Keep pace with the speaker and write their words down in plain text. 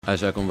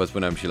Așa cum vă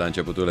spuneam și la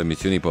începutul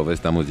emisiunii,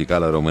 povestea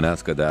muzicală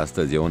românească de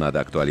astăzi e una de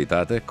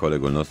actualitate.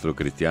 Colegul nostru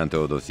Cristian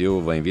Teodosiu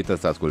vă invită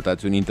să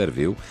ascultați un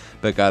interviu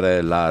pe care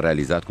l-a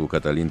realizat cu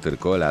Cătălin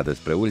Târcolea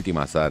despre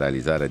ultima sa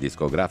realizare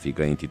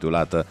discografică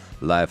intitulată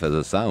Life as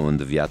a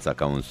Sound, Viața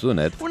ca un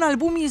sunet. Un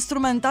album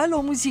instrumental,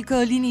 o muzică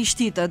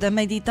liniștită, de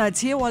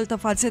meditație, o altă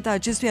fațetă a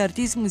acestui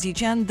artist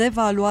muzician de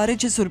valoare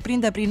ce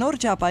surprinde prin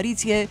orice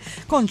apariție,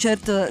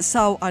 concert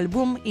sau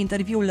album.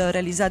 Interviul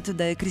realizat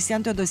de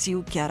Cristian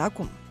Teodosiu chiar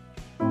acum.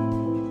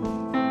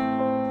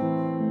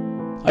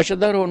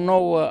 Așadar, o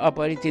nouă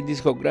apariție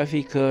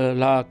discografică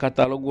la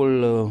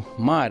catalogul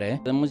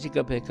mare de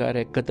muzică pe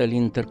care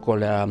Cătălin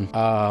Târcolea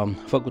a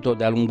făcut-o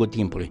de-a lungul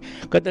timpului.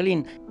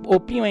 Cătălin, o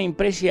primă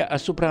impresie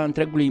asupra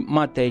întregului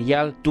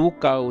material, tu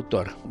ca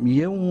autor.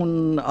 E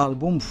un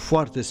album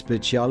foarte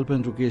special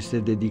pentru că este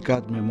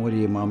dedicat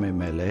memoriei mamei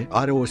mele.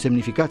 Are o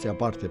semnificație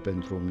aparte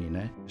pentru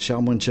mine și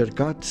am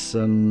încercat să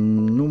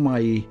nu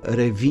mai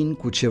revin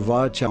cu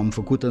ceva ce am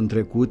făcut în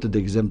trecut, de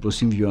exemplu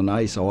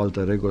Simvionai sau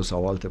Alter Ego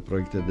sau alte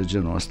proiecte de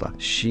genul ăsta.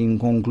 Și în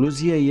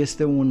concluzie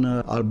este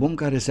un album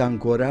care se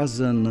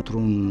ancorează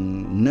într-un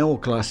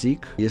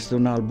neoclasic. Este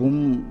un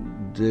album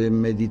de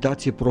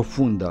meditație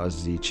profundă, aș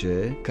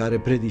zice, care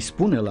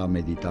predispune la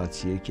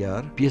meditație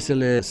chiar.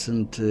 Piesele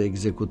sunt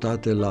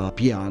executate la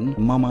pian.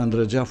 Mama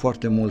îndrăgea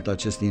foarte mult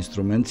acest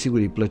instrument, sigur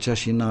îi plăcea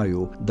și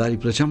naiul, dar îi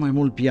plăcea mai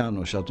mult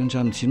piano și atunci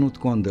am ținut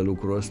cont de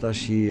lucrul ăsta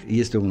și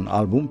este un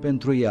album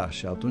pentru ea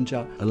și atunci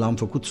l-am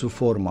făcut sub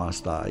forma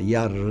asta,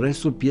 iar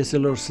restul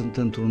pieselor sunt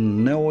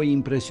într-un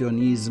neo-impresionism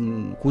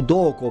cu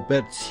două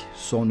coperți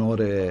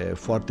sonore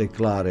foarte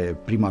clare,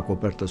 prima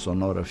copertă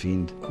sonoră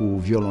fiind cu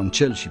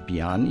violoncel și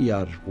pian,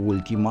 iar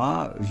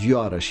ultima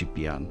vioară și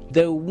pian.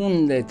 De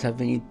unde ți-a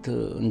venit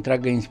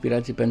întreaga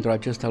inspirație pentru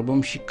acest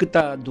album și cât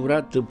a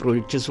durat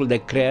procesul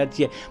de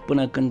creație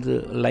până când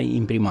l-ai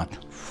imprimat?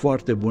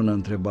 Foarte bună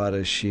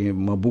întrebare și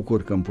mă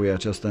bucur că îmi pui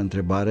această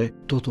întrebare.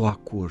 Totul a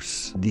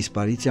curs.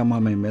 Dispariția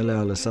mamei mele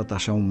a lăsat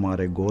așa un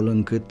mare gol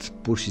încât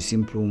pur și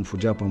simplu îmi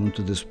fugea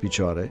pământul de sub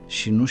picioare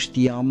și nu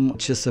știam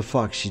ce să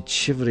fac și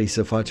ce vrei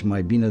să faci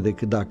mai bine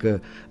decât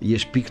dacă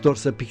ești pictor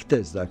să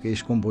pictezi, dacă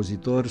ești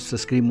compozitor să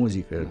scrii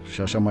muzică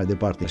și așa mai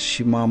departe.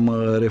 Și m-am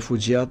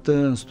refugiat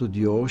în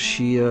studio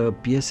și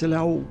piesele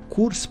au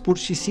curs pur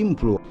și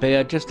simplu. Pe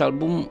acest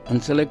album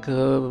înțeleg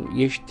că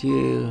ești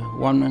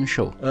one-man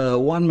show.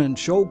 One-man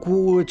show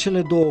cu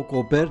cele două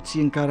coperți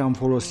în care am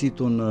folosit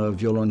un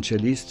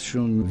violoncelist și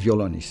un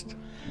violonist.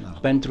 Da.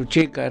 Pentru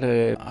cei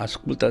care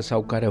ascultă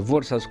sau care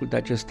vor să asculte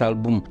acest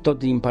album, tot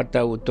din partea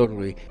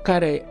autorului,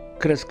 care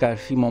crezi că ar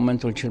fi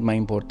momentul cel mai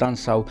important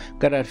sau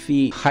care ar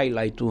fi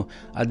highlight-ul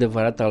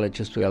adevărat al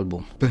acestui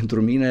album?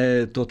 Pentru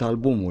mine tot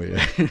albumul e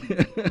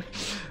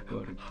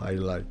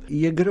highlight.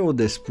 E greu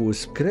de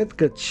spus. Cred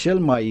că cel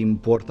mai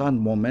important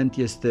moment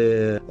este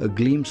A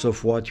Glimpse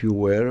of What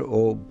You Were,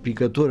 o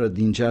picătură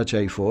din ceea ce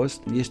ai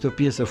fost. Este o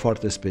piesă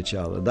foarte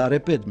specială, dar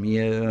repet,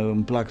 mie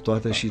îmi plac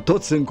toate și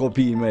toți sunt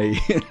copiii mei.